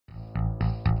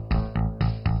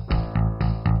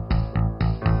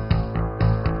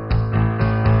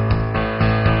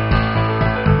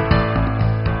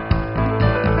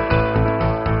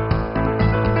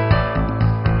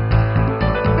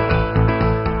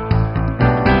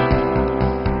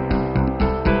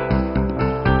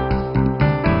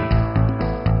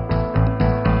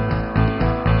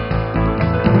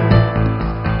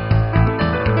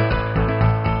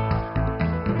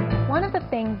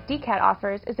DCAT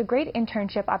offers is a great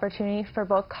internship opportunity for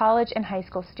both college and high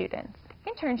school students.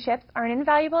 Internships are an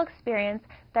invaluable experience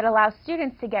that allows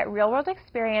students to get real-world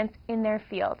experience in their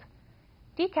field.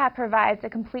 DCAT provides a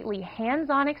completely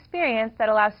hands-on experience that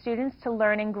allows students to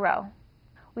learn and grow.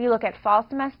 We look at fall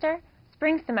semester,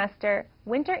 spring semester,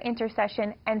 winter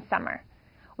intersession, and summer.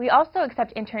 We also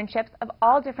accept internships of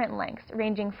all different lengths,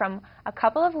 ranging from a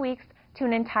couple of weeks to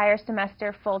an entire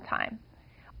semester full-time.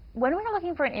 When we're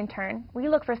looking for an intern, we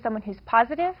look for someone who's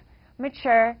positive,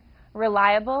 mature,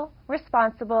 reliable,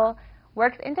 responsible,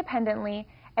 works independently,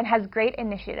 and has great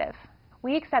initiative.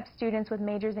 We accept students with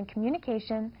majors in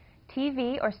communication,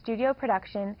 TV or studio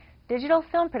production, digital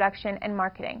film production, and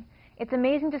marketing. It's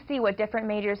amazing to see what different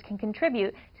majors can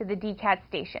contribute to the DCAT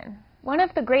station. One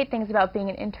of the great things about being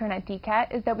an intern at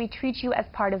DCAT is that we treat you as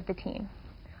part of the team.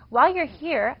 While you're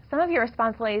here, some of your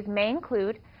responsibilities may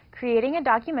include creating a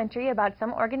documentary about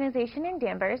some organization in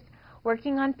Danvers,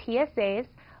 working on PSAs,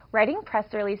 writing press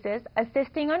releases,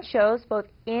 assisting on shows both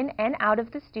in and out of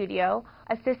the studio,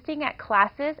 assisting at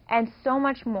classes, and so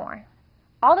much more.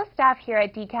 All the staff here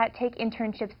at DCAT take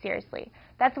internships seriously.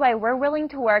 That's why we're willing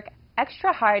to work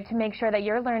extra hard to make sure that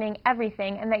you're learning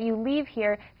everything and that you leave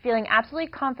here feeling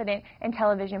absolutely confident in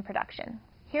television production.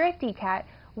 Here at DCAT,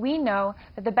 we know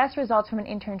that the best results from an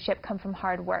internship come from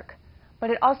hard work, but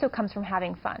it also comes from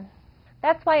having fun.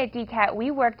 That's why at DCAT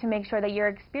we work to make sure that your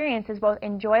experience is both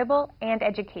enjoyable and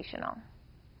educational.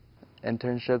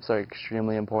 Internships are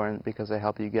extremely important because they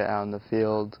help you get out in the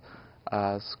field.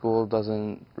 School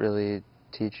doesn't really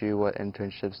teach you what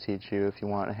internships teach you. If you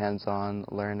want hands-on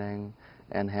learning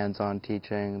and hands-on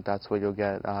teaching, that's what you'll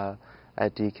get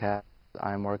at DCAT.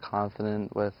 I'm more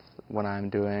confident with what I'm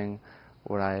doing,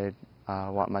 what I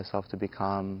want myself to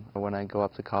become. When I go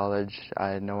up to college,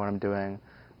 I know what I'm doing.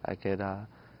 I could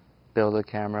build a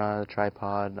camera, a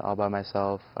tripod all by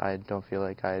myself. I don't feel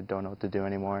like I don't know what to do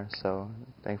anymore, so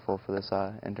thankful for this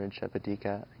internship at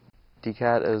DCAT.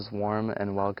 DCAT is warm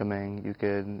and welcoming. You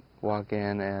could walk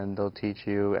in and they'll teach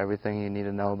you everything you need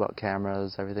to know about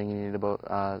cameras, everything you need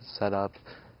about setup,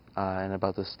 and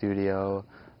about the studio.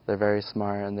 They're very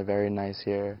smart and they're very nice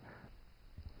here.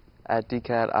 At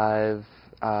DCAT, I've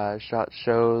shot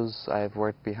shows, I've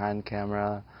worked behind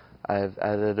camera, I've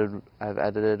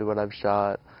edited what I've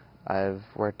shot, I've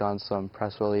worked on some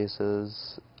press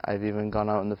releases, I've even gone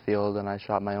out in the field and I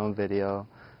shot my own video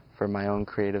for my own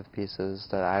creative pieces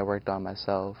that I worked on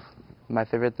myself. My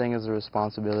favorite thing is the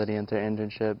responsibility in the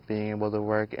internship, being able to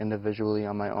work individually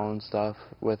on my own stuff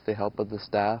with the help of the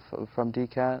staff from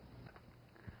DCAT.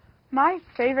 My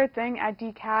favorite thing at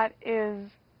DCAT is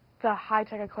the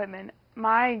high-tech equipment.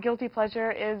 My guilty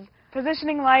pleasure is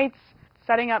positioning lights,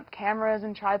 setting up cameras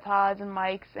and tripods and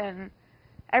mics, and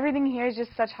everything here is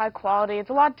just such high quality. It's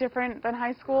a lot different than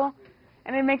high school,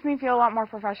 and it makes me feel a lot more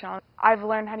professional. I've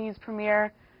learned how to use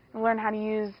Premiere and learned how to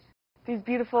use these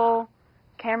beautiful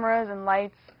cameras and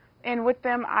lights, and with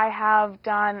them I have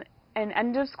done an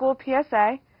end-of-school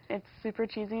PSA. It's super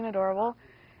cheesy and adorable.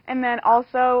 And then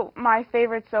also my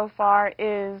favorite so far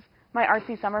is my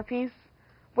artsy summer piece.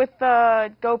 With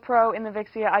the GoPro in the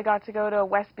Vixia, I got to go to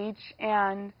West Beach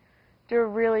and do a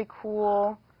really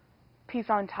cool piece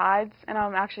on tides, and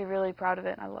I'm actually really proud of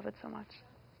it. I love it so much.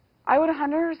 I would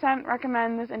 100%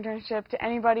 recommend this internship to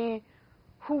anybody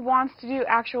who wants to do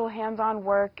actual hands-on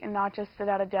work and not just sit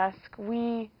at a desk.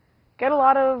 We get a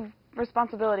lot of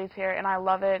responsibilities here, and I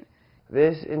love it.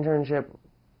 This internship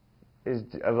is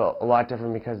a lot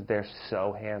different because they're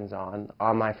so hands-on.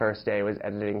 On my first day was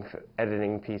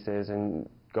editing pieces and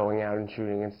going out and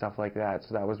shooting and stuff like that,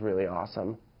 so that was really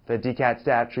awesome. The DCAT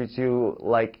staff treats you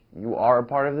like you are a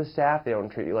part of the staff. They don't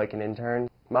treat you like an intern.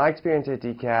 My experience at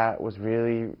DCAT was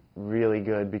really, really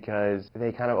good because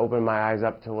they kind of opened my eyes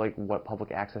up to like what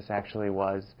public access actually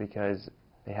was, because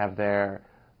they have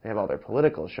all their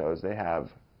political shows, they have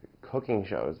cooking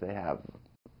shows, they have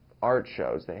art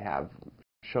shows, they have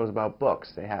shows about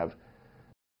books, they have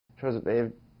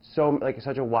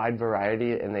such a wide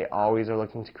variety, and they always are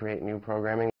looking to create new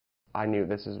programming. I knew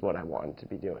this is what I wanted to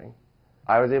be doing.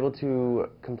 I was able to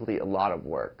complete a lot of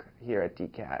work here at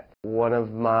DCAT. One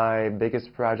of my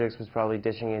biggest projects was probably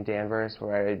Dishing in Danvers,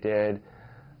 where I did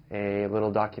a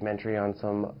little documentary on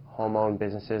some home-owned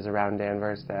businesses around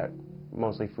Danvers, that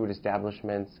mostly food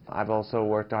establishments. I've also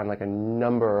worked on like a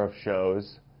number of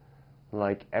shows,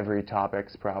 like every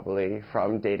topics probably,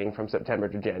 from dating from September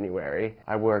to January.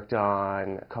 I worked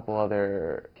on a couple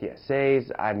other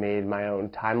PSAs. I made my own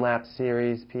time-lapse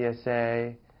series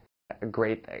PSA. A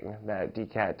great thing that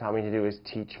DCAT taught me to do is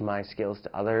teach my skills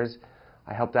to others.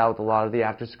 I helped out with a lot of the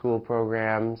after-school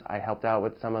programs. I helped out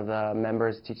with some of the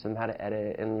members, teach them how to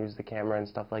edit and use the camera and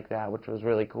stuff like that, which was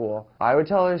really cool. I would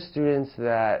tell our students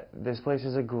that this place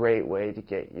is a great way to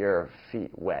get your feet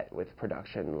wet with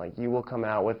production. Like, you will come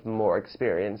out with more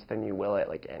experience than you will at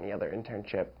like any other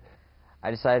internship. I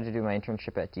decided to do my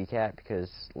internship at DCAT because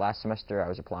last semester I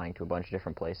was applying to a bunch of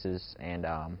different places, and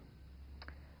I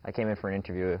came in for an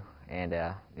interview, and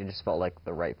it just felt like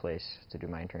the right place to do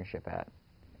my internship at.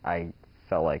 I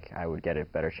felt like I would get a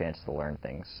better chance to learn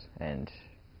things and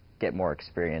get more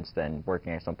experience than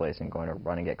working at some place and going to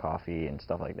run and get coffee and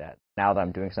stuff like that. Now that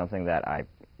I'm doing something that I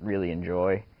really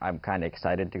enjoy, I'm kind of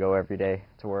excited to go every day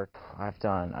to work. I've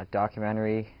done a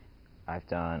documentary, I've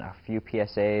done a few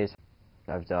PSAs,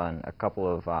 I've done a couple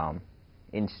of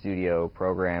in-studio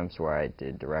programs where I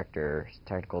did director,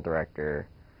 technical director,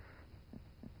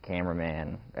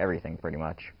 cameraman, everything pretty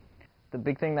much. The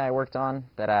big thing that I worked on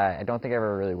that I don't think I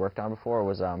ever really worked on before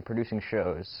was producing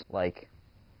shows, like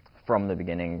from the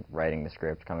beginning, writing the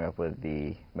script, coming up with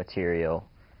the material,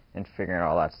 and figuring out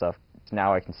all that stuff.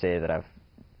 Now I can say that I've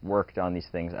worked on these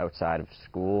things outside of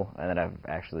school, and that I've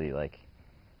actually like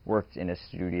worked in a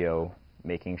studio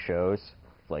making shows,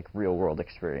 like real-world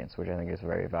experience, which I think is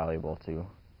very valuable to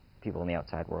people in the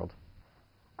outside world.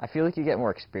 I feel like you get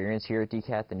more experience here at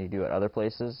DCAT than you do at other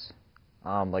places.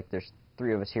 Like there's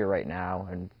 3 of us here right now,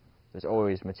 and there's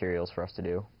always materials for us to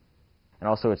do. And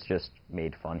also it's just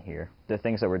made fun here. The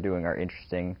things that we're doing are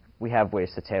interesting. We have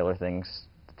ways to tailor things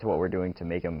to what we're doing to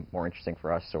make them more interesting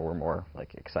for us, so we're more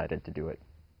like excited to do it.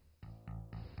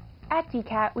 At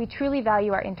DCAT, we truly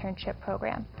value our internship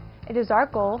program. It is our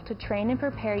goal to train and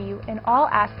prepare you in all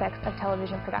aspects of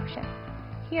television production.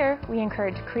 Here, we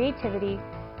encourage creativity,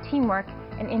 teamwork,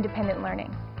 and independent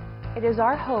learning. It is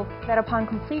our hope that upon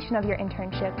completion of your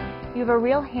internship, you have a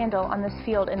real handle on this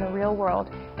field in the real world,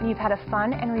 and you've had a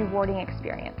fun and rewarding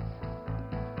experience.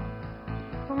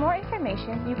 For more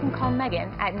information, you can call Megan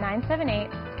at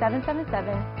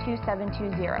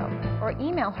 978-777-2720 or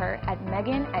email her at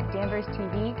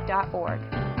megan@danverstv.org.